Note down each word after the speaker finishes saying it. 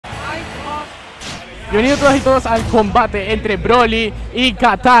Bienvenidos todas y todos al combate entre Broly y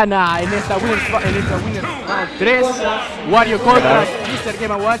Katana en esta Winners Round 3. Wario contra Mr.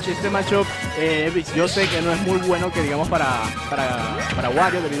 Game & Watch. Este matchup yo sé que no es muy bueno que digamos para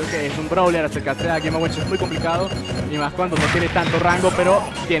Wario, debido a que es un brawler. Acercarse a Game & Watch es muy complicado, y más cuando no tiene tanto rango, pero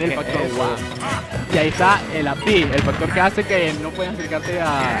tiene el factor wow. Y ahí está el AP, el factor que hace que no puedas acercarte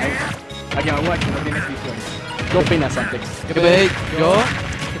a Game & Watch, no tienes visión. ¿Qué opinas, Antex?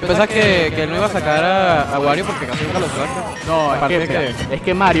 Yo pensaba que él no iba a sacar a Wario porque casi nunca lo saca. No, es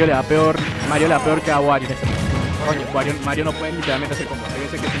que Mario le da peor que a Wario en ese momento. Coño, Mario no puede literalmente hacer combo. Yo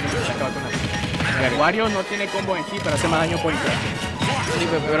sé que tiene que acabar con eso. Wario no tiene combo en sí para hacer más daño por interés. Sí,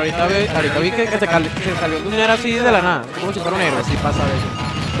 pero ahorita vi que se salió de un héroe así de la nada, como si fuera un héroe. Así pasa a veces.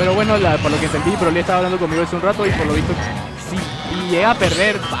 Pero bueno, por lo que entendí, Broly estaba hablando conmigo hace un rato, y por lo visto, si llega a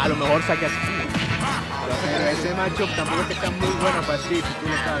perder, a lo mejor saque así. Pero ese matchup tampoco es que está muy bueno para Steve, tú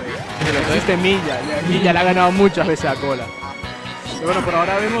lo sabes. Pero existe Milla le ha ganado muchas veces a Cola. Y bueno, por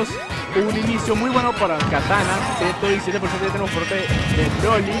ahora vemos un inicio muy bueno para Katana. 117% ya tenemos fuerte de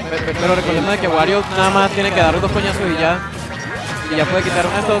Broly. Pero recordemos que Wario nada más tiene que dar 2 coñazos y ya puede quitar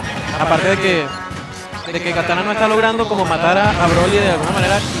esto. Aparte de que Katana no está logrando como matar a Broly de alguna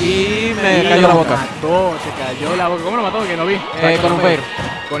manera, y me cayó la boca. Se cayó la boca. ¿Cómo lo mató? Que no vi. Con un fair.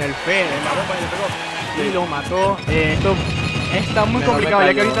 Con el fair en la boca le pegó. Y lo mató. Esto está muy complicado,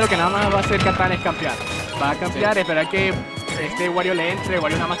 ya que ahorita lo que nada más va a hacer Katana es campear. Va a campear, esperar que este Wario le entre.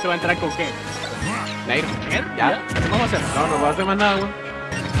 Wario nada más se va a entrar con qué. ¿Ya? ¿Qué vamos a hacer? No va a hacer más nada, güey.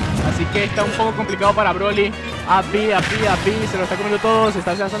 Así que está un poco complicado para Broly. AP, se lo está comiendo todo. Se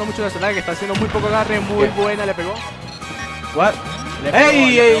está lanzando mucho la zona, que está haciendo muy poco agarre. Muy buena, le pegó. What?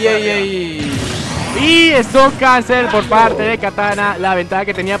 ¡Ey! Y stop cancel por parte de Katana. La ventaja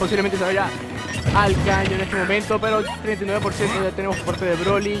que tenía posiblemente se vaya al caño en este momento, pero 39% ya tenemos por parte de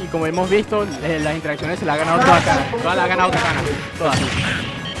Broly. Y como hemos visto, las interacciones se la ha ganado toda la ha ganado Katana. Todas.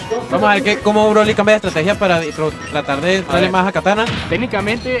 Vamos a ver cómo Broly cambia de estrategia para tratar de darle más a Katana.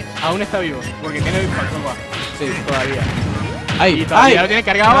 Técnicamente aún está vivo, porque tiene el factor bajo. Sí, todavía. Ahí, y todavía lo tiene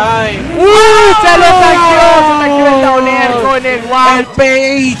cargado. ¡Uy! ¡Se lo tanqueó el Downer con el wow!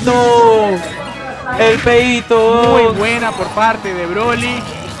 ¡El peito! Muy buena por parte de Broly.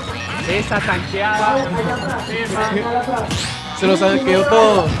 Esa tanqueada. Se lo tanqueó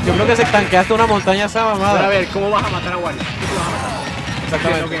todo. Yo creo que se tanqueaste una montaña esa mamada. Pero a ver, ¿cómo vas a matar a Wario? ¿Qué te vas a matar?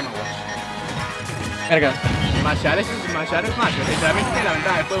 Exactamente. Verga. Mashar es literalmente tiene la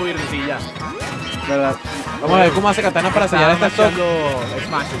ventaja, después de huir de sí ya. Verdad. Vamos a ver cómo hace Katana para sellar esta stock.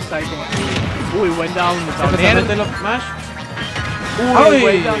 Smash, ahí como... Uy, buen down. Especialmente los smash. Uy,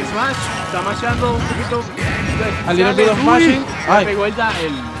 buen down smash. Está mashando un poquito. Al little bit of smashing. Ay, pegó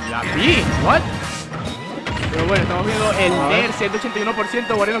la P. What? Pero bueno, estamos viendo el Ner,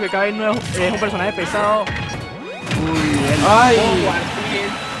 181%. Wario, lo que cabe no es un personaje pesado.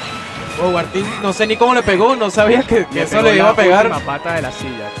 Uy, Martín, no sé ni cómo le pegó, no sabía que eso le iba a pegar. La pata de la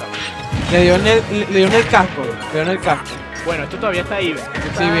silla, le dio en el casco, Bueno, esto todavía está even.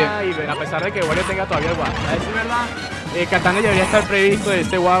 Sí, bien. A pesar de que Wario tenga todavía el WAF. A decir verdad, Katana debería estar previsto de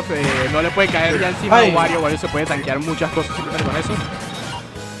este WAF. No le puede caer ya encima a Wario. Wario se puede tanquear muchas cosas simplemente con eso.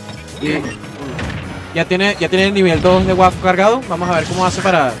 Y ya tiene el nivel 2 de WAF cargado. Vamos a ver cómo hace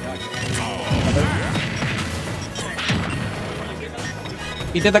para...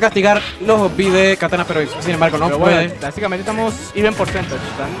 Intenta castigar los OP de Katana, pero sin embargo no puede. Bueno, básicamente estamos even percentage,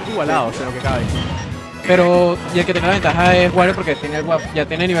 están igualados en lo que cabe. Pero y el que tiene la ventaja es Wario, porque tiene el WAF, ya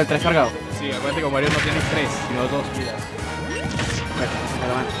tiene nivel 3 cargado. Sí, acuérdate que Wario no tiene 3, sino 2 vidas.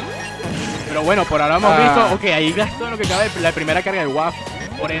 Pero bueno, por ahora hemos visto, ok, ahí gastó lo que cabe la primera carga del WAF.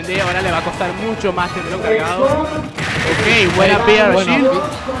 Por ende, ahora le va a costar mucho más tenerlo cargado. Ok, buena PR Shield.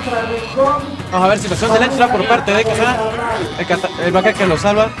 Vamos a ver, situación del extra por parte de Katana. El backer que lo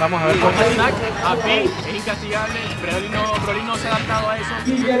salva. Vamos a ver cómo. AP es incastigable. Broly no se ha adaptado a eso.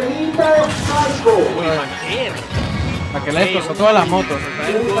 Para que le destrozó todas las motos.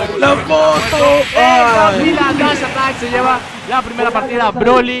 ¡La moto! Y la Dash Attack se lleva la primera partida.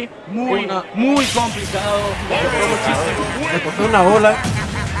 Broly, muy complicado. Le costó una bola.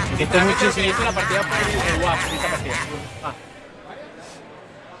 Esto es muchísimo. Y esta es la partida por el WAP.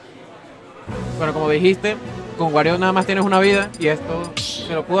 Bueno, como dijiste, con Wario nada más tienes una vida, y esto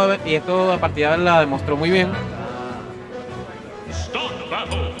se lo pudo ver, y esto la partida la demostró muy bien.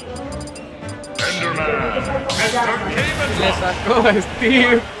 Le sacó a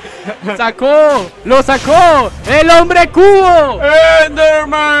Steve. ¡Lo sacó! ¡El hombre cubo!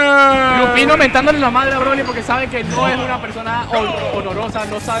 ¡Enderman! Lupino mentándole la madre a Broly porque sabe que no es una persona honorosa,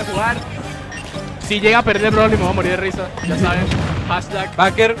 no sabe jugar. Si llega a perder Broly me voy a morir de risa, ya saben. Hashtag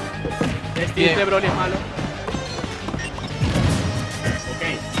Backer Steve de Broly es malo. Ok.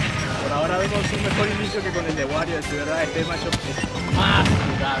 Por ahora vemos un mejor inicio que con el de Wario. De verdad, este matchup es más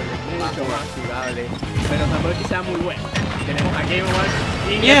jugable, mucho más jugable. Pero tampoco es que sea muy bueno. Tenemos a Game Watch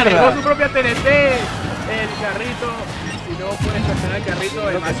y ¡mierda! su propia TNT. El carrito. Si no puedes estacionar el carrito,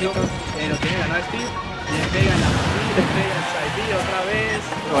 el matchup lo tiene ganado Steve. Y le pega la familia, le pega el side B otra vez.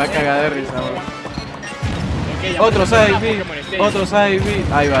 Me voy a cagar de risa, bro. Okay, Otro side B, otro side B.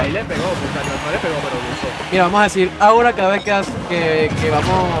 Ahí va. Ahí le pegó, no le pegó, pero lo usó. Mira, vamos a decir ahora cada vez que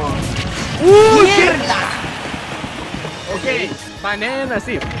vamos. ¡Mierda! Ok, banana,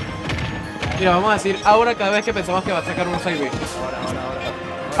 sí. Mira, vamos a decir ahora cada vez que pensamos que va a sacar un side B.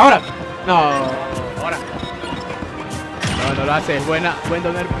 Ahora. No. Ahora. No lo hace, es buen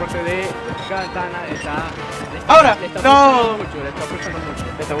doner por parte de Katana. Ahora. Le está No. mucho, le está pushando mucho.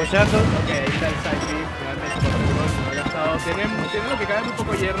 Le está bushando. Ok, ahí está el side B, realmente por lo que no ha gastado. Tiene lo que cae muy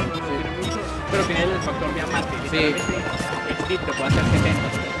poco hierro, no tiene mucho, pero tiene el factor diamante. Sí. Steve te puede hacer 70.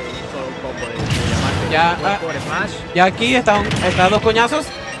 Solo un combo de diamante. Ya, Por Smash. Ya aquí están dos coñazos.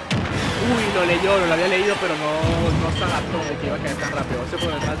 Uy, lo había leído, pero no se adaptó de que iba a caer tan rápido. Ese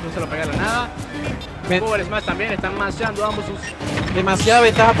Power Smash no se lo pega a la nada. Power Smash también, están mashando ambos sus... Demasiada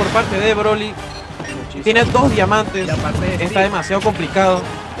ventaja por parte de Broly. Muchísimo. Tiene 2 diamantes. Y aparte de Está Steve, demasiado complicado.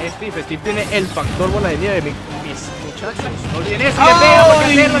 Steve tiene el factor bola de nieve, mis muchachos. No olviden eso, le pega porque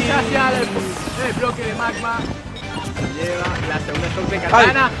 ¡Ay! hacerlo hacia el bloque de magma. Se lleva la segunda stock de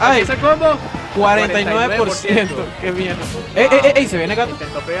Katana. ¡Ay! ¿Ese combo? 49%. Qué mierda. ¡Ey! Se viene gato.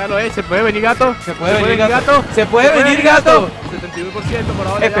 Intentó pegarlo, ¿se puede venir gato? Se puede venir gato. Se puede venir gato. 71% por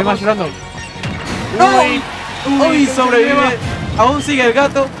ahora. F más random. Uy, Uy, sobrevive. Aún sigue el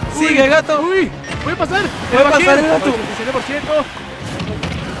gato. Sigue el gato. Uy, puede pasar. Puede pasar el gato. 87%.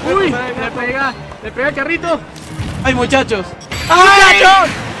 Uy, le pega el carrito. ¡Ay, muchachos! ¡Ay! ¡El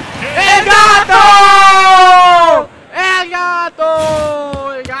gato! ¡El gato! ¡El gato!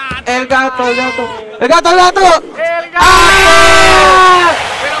 ¡El gato! ¡El gato! ¡El gato! ¡El gato! ¡El gato! ¡Ah!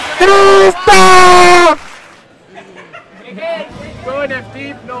 ¡Cristo! Con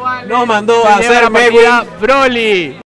Steve no vale. Nos mandó Se a lleva hacer la partida Broly.